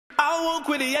I walk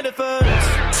with the elephants.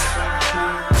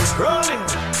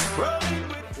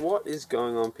 What is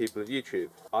going on, people of YouTube?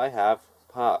 I have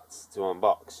parts to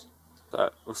unbox.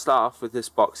 So we'll start off with this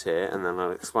box here and then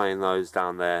I'll explain those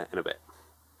down there in a bit.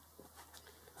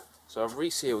 So I've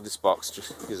resealed this box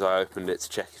just because I opened it to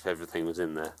check if everything was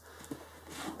in there.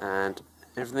 And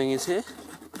everything is here.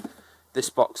 This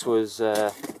box was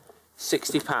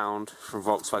 £60 from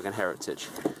Volkswagen Heritage.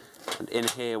 And in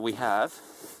here we have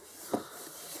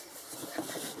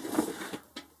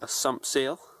a sump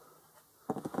seal,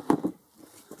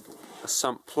 a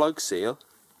sump plug seal,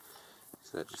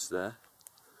 so that's just there,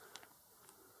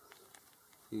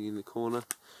 in the corner,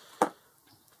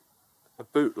 a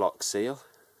boot lock seal,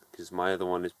 because my other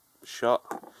one is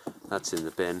shot, that's in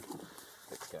the bin.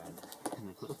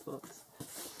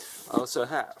 I also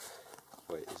have,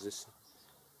 wait, is this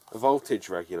a voltage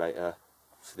regulator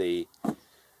for the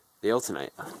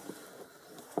alternator,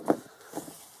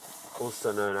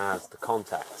 also known as the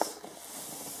contacts.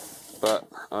 But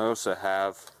I also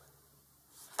have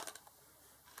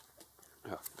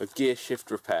a gear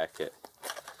shift repair kit.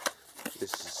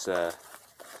 This is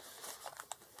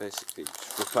basically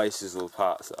replaces all the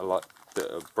parts that are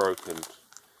broken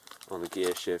on the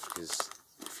gear shift, because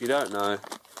if you don't know,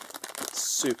 it's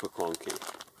super clunky.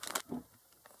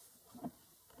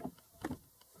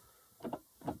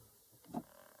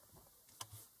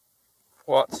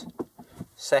 What?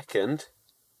 Second,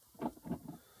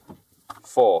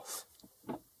 fourth,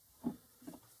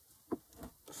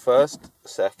 first,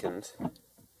 second,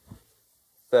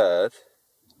 third,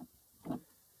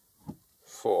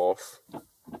 fourth,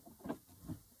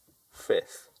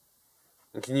 fifth.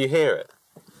 And can you hear it?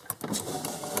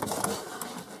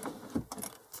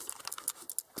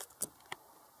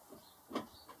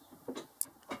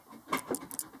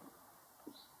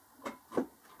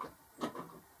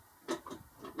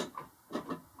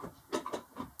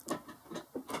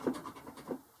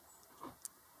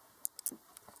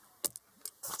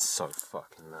 So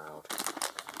fucking loud.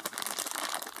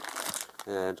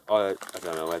 And I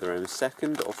don't know whether I'm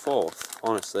second or fourth,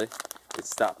 honestly.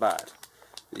 It's that bad.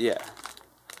 But yeah,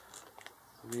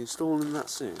 I'll be installing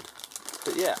that soon.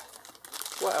 But yeah,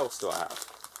 what else do I have?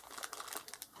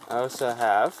 I also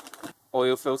have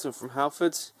oil filter from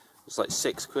Halfords. It's like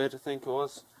 £6, I think it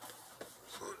was.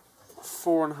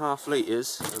 4.5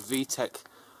 litres of VTEC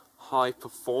high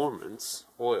performance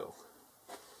oil.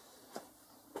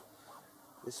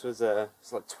 This was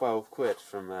it's like £12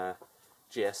 from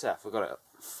GSF. I got it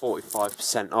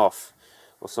 45% off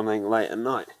or something late at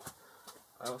night.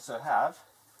 I also have,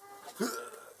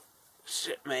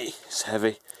 shit me, it's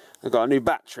heavy. I got a new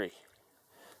battery.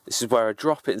 This is where I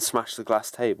drop it and smash the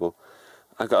glass table.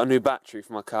 I got a new battery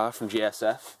for my car from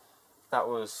GSF. That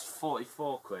was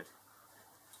 £44.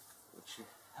 Which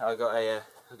I got a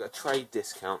trade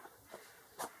discount.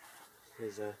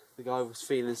 Because the guy was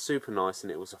feeling super nice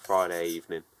and it was a Friday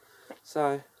evening.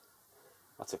 So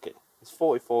I took it. It's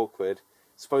 £44. It's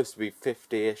supposed to be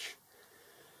 50-ish.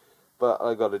 But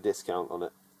I got a discount on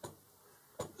it.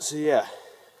 So yeah.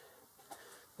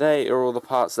 They are all the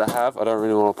parts that I have. I don't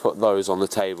really want to put those on the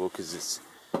table because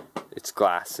it's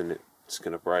glass and it's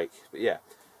going to break. But yeah.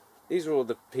 These are all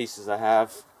the pieces I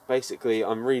have. Basically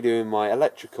I'm redoing my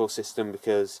electrical system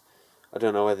because I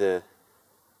don't know whether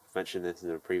mentioned this in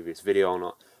a previous video or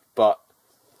not, but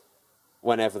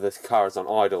whenever the car is on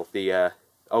idle, the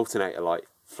alternator light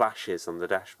flashes on the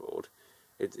dashboard.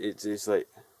 It's like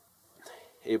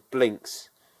it blinks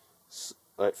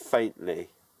like faintly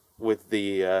with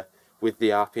the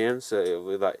RPM, so it'll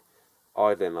be like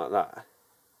idling like that,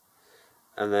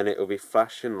 and then it'll be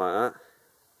flashing like that.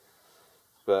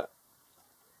 But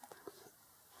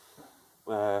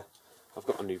I've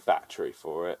got a new battery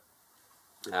for it,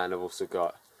 and I've also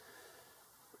got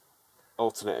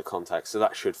alternator contacts, so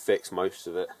that should fix most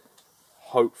of it.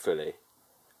 Hopefully.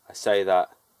 I say that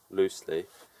loosely.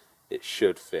 It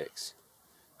should fix.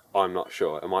 I'm not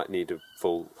sure. I might need a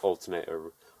full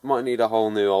alternator. I might need a whole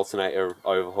new alternator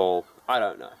overhaul. I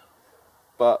don't know.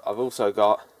 But I've also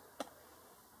got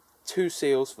 2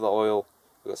 seals for the oil.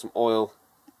 I've got some oil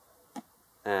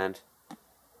and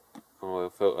an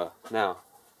oil filter. Now,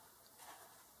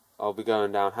 I'll be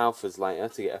going down Halfords later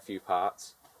to get a few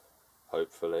parts.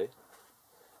 Hopefully.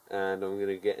 And I'm going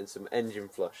to get in some engine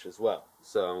flush as well.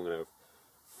 So I'm going to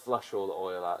flush all the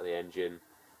oil out of the engine,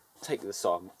 take the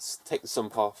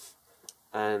sump off,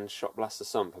 and shot blast the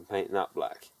sump and paint that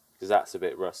black, because that's a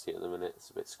bit rusty at the minute. It's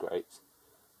a bit scraped.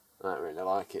 I don't really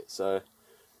like it. So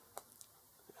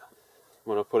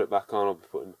when I put it back on, I'll be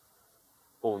putting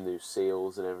all new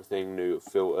seals and everything, new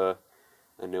filter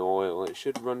and new oil. It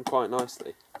should run quite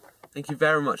nicely. Thank you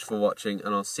very much for watching,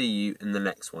 and I'll see you in the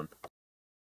next one.